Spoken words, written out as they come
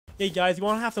Hey guys, you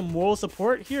want to have some moral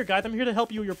support? Here, guys, I'm here to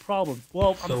help you with your problems.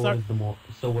 Well, I'm sorry. What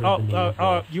is the meaning of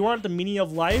life? You want the meaning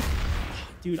of life?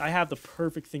 Dude, I have the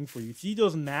perfect thing for you. See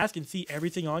those masks and see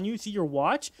everything on you? See your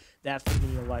watch? That's the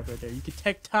meaning of life right there. You can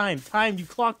check time. You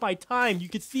clock by time. You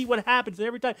can see what happens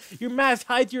every time. Your mask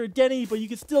hides your identity, but you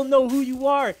can still know who you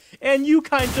are. And you,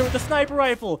 kind sir, with the sniper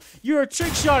rifle. You're a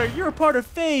trick shotter. You're a part of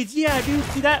FaZe. Yeah, dude,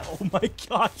 see that? Oh my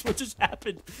gosh, what just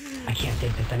happened? I can't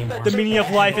take this anymore. The meaning of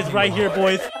life is right here,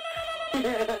 boys.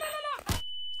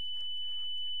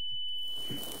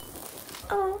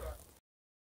 Oh.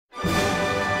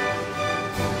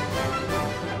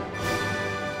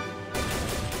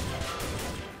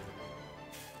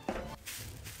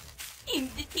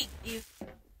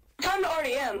 Time to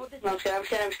RDM. No, I'm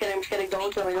just kidding.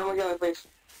 Don't kill me, please.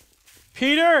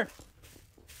 Peter!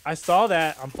 I saw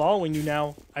that. I'm following you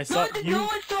now. I saw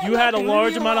you had a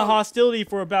large amount of hostility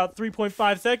for about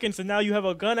 3.5 seconds, and now you have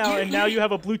a gun out, and now you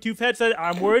have a Bluetooth headset.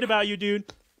 I'm worried about you,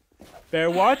 dude.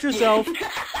 Better watch yourself.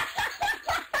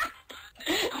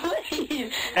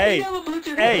 Hey,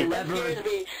 hey,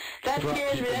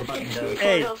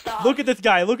 hey, look at this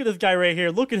guy. Look at this guy right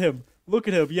here. Look at him. Look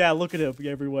at him. Yeah, look at him,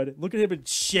 everyone. Look at him in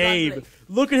shame.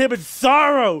 Look at him in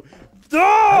sorrow.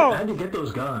 No! How'd you get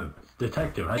those guns?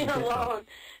 Detective, how'd you get them?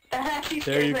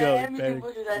 There you go.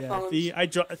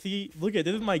 Yeah, see, look at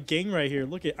this is my gang right here.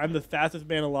 Look at, I'm the fastest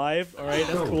man alive. All right,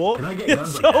 that's cool. Can I get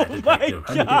guns like Oh that, my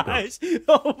detective? gosh!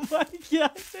 Oh my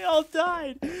gosh! They all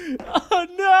died. Oh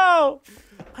no!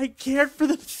 I cared for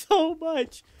them so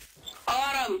much.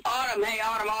 Autumn, hey,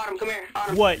 Autumn, come here.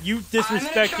 Autumn. What? You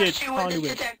disrespected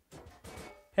Conduit.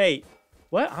 Hey,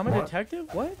 what? I'm a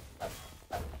detective? What?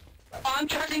 I'm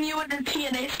trusting you with the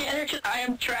DNA scanner because I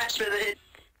am trash with it.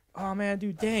 Oh man,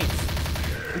 dude, thanks.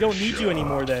 We don't need you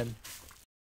anymore then.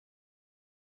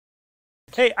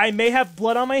 Hey, I may have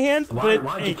blood on my hands, but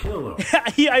Why'd you kill him?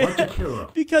 Why'd you kill him?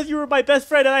 Because you were my best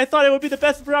friend and I thought it would be the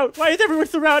best route. Why is everyone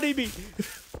surrounding me?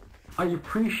 I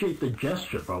appreciate the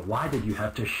gesture, but why did you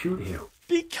have to shoot him?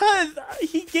 Because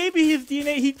he gave me his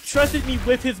DNA. He trusted me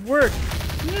with his word.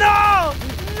 No!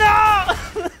 No!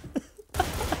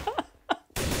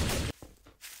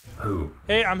 Who?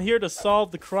 Hey, I'm here to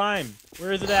solve the crime.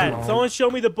 Where is it at? Someone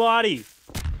show me the body.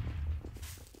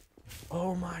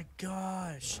 Oh my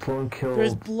gosh.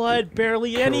 There's blood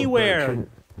barely anywhere.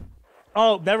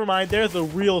 Oh, never mind. There's the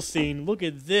real scene. Look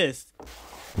at this.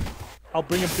 I'll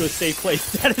bring him to a safe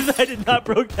place. That is, I did not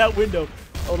broke that window.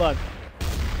 Hold on.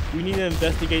 We need to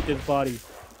investigate this body.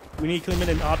 We need to commit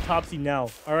an autopsy now.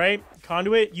 All right,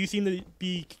 Conduit, you seem to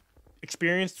be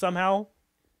experienced somehow.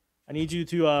 I need you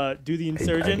to do the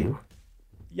insurgent.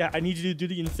 Yeah, I need you to do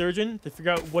the insurgent to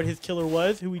figure out what his killer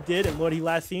was, who he did, and what he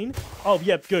last seen. Oh,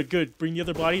 yeah, good. Bring the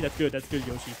other body. That's good,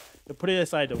 Yoshi. But put it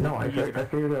aside, though. No, I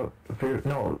figured out.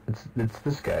 No, it's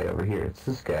this guy over here. It's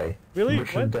this guy. Really?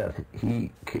 Richard What? Death.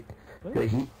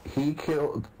 He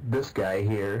killed this guy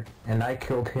here, and I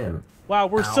killed him. Wow,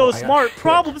 we're so smart.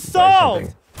 Problem by solved.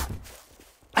 something.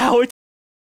 Ow!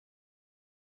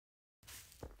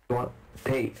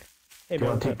 Hey, Hey, do you man,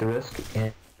 want to take the risk?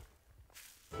 And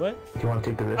what? do you want to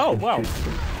take the risk? Oh, and wow. shoot?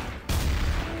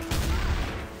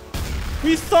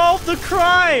 We solved the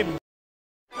crime.